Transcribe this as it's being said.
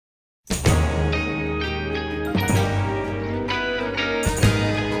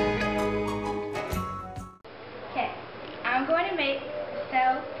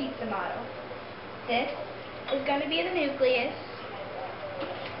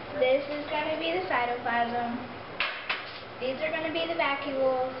This is going to be the cytoplasm. These are going to be the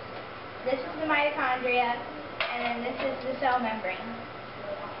vacuoles. This is the mitochondria. And then this is the cell membrane.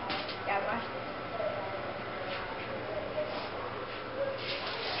 Gotta watch this.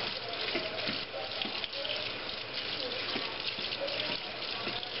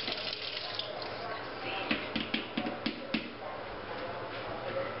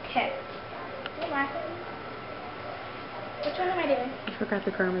 Okay. Don't laugh at me. Which one am I doing? I forgot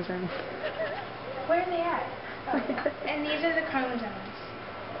the chromosome. Where are they at? Oh. And these are the chromosomes.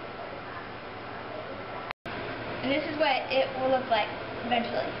 And this is what it will look like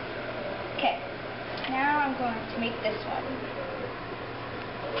eventually. Okay. Now I'm going to make this one.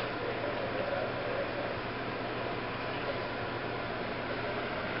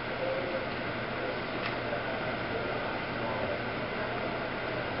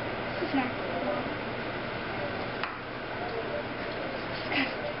 This is not long.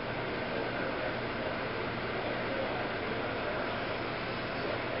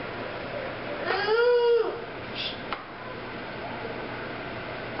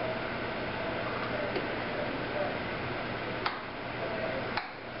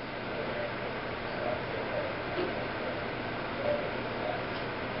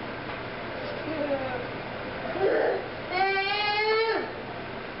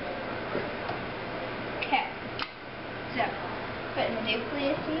 So, putting the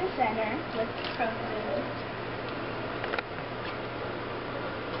nucleus in the center with the chromosomes.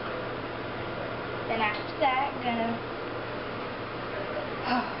 Then after that, I'm gonna...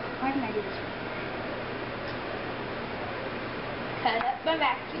 Oh, why didn't I do this? Cut up my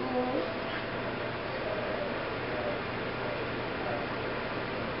vacuoles.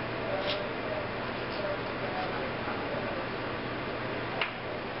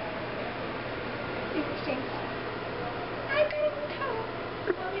 Interesting. I got a toe.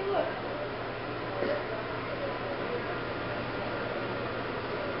 Mommy, look.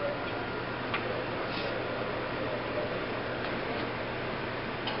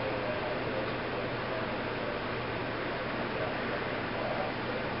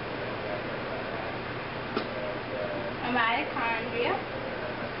 A mitochondria.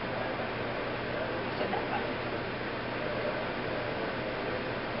 So that one.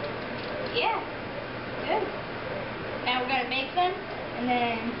 Yeah. Good. Now we're going to make them and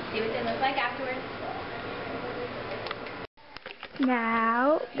then see what they look like afterwards.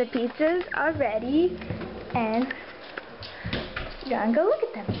 Now the pizzas are ready and you're going to go look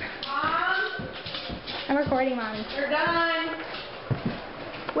at them. Mom! I'm recording, Mommy. They're done!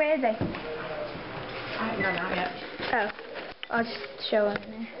 Where are they? I haven't done that yet. Oh. I'll just show them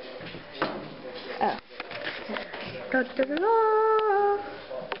in there. Oh. Da, da, da, da.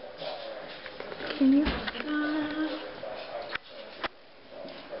 Can you?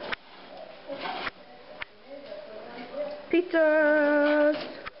 Pizzas!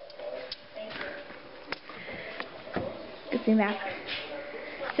 Let's zoom out.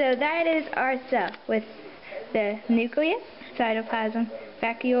 So that is our cell with the nucleus, cytoplasm,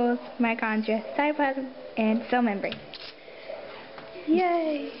 vacuoles, mitochondria, cytoplasm, and cell membrane.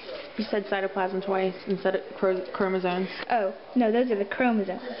 Yay! You said cytoplasm twice instead of chromosomes. Oh, no, those are the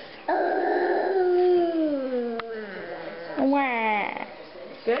chromosomes. Wow.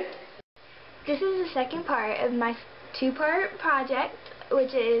 Good? This is the second part of my two-part project,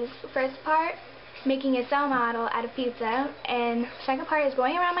 which is first part making a cell model out of pizza, and second part is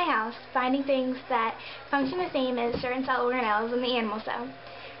going around my house finding things that function the same as certain cell organelles in the animal cell.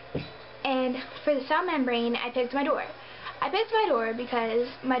 And for the cell membrane, I picked my door. I picked my door because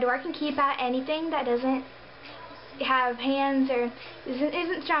my door can keep out anything that doesn't have hands or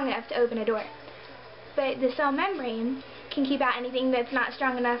isn't strong enough to open a door. But the cell membrane can keep out anything that's not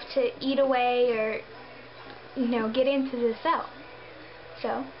strong enough to eat away or, you know, get into the cell.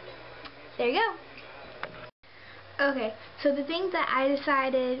 So, there you go. Okay, so the thing that I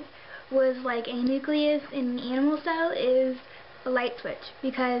decided was like a nucleus in the animal cell is a light switch,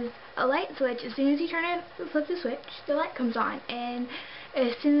 because a light switch, as soon as you turn it, flip the switch, the light comes on, and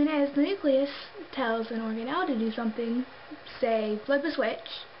as soon as the nucleus tells an organelle to do something, say flip a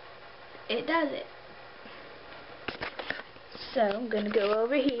switch, it does it. So I'm going to go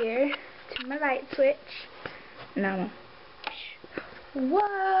over here to my light switch. No.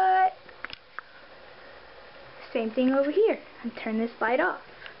 What? Same thing over here. And turn this light off.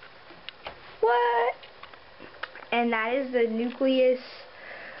 What? And that is the nucleus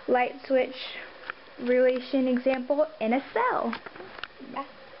light switch relation example in a cell.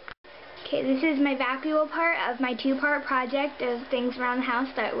 Okay, this is my vacuole part of my two-part project of things around the house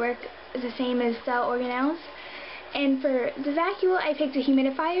that work the same as cell organelles. And for the vacuole, I picked a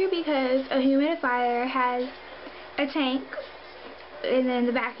humidifier because a humidifier has a tank, and then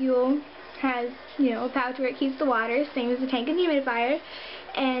the vacuole has, a pouch where it keeps the water, same as the tank and humidifier.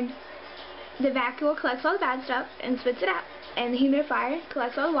 And the vacuole collects all the bad stuff and spits it out. And the humidifier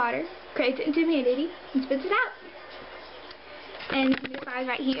collects all the water, creates it into humidity, and spits it out. And the humidifier is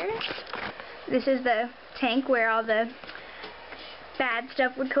right here. This is the tank where all the bad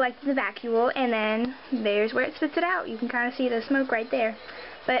stuff would collect in the vacuole, and then there's where it spits it out. You can kind of see the smoke right there.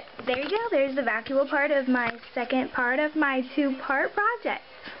 But there you go, there's the vacuole part of my second part of my two-part project.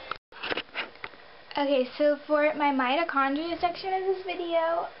 Okay, so for my mitochondria section of this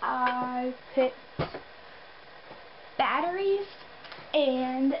video, I picked batteries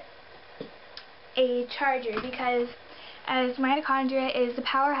and a charger, because as mitochondria is the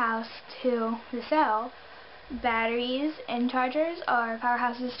powerhouse to the cell, batteries and chargers are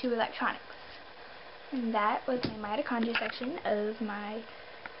powerhouses to electronics. And that was my mitochondria section of my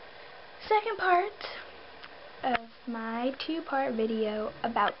second part of my two-part video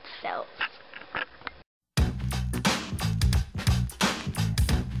about cells.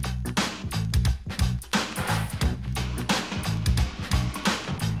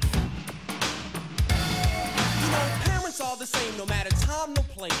 All the same, no matter time, no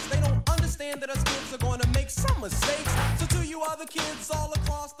place. They don't understand that us kids are going to make some mistakes. So to you other kids all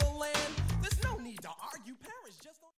across the land, there's no need to argue.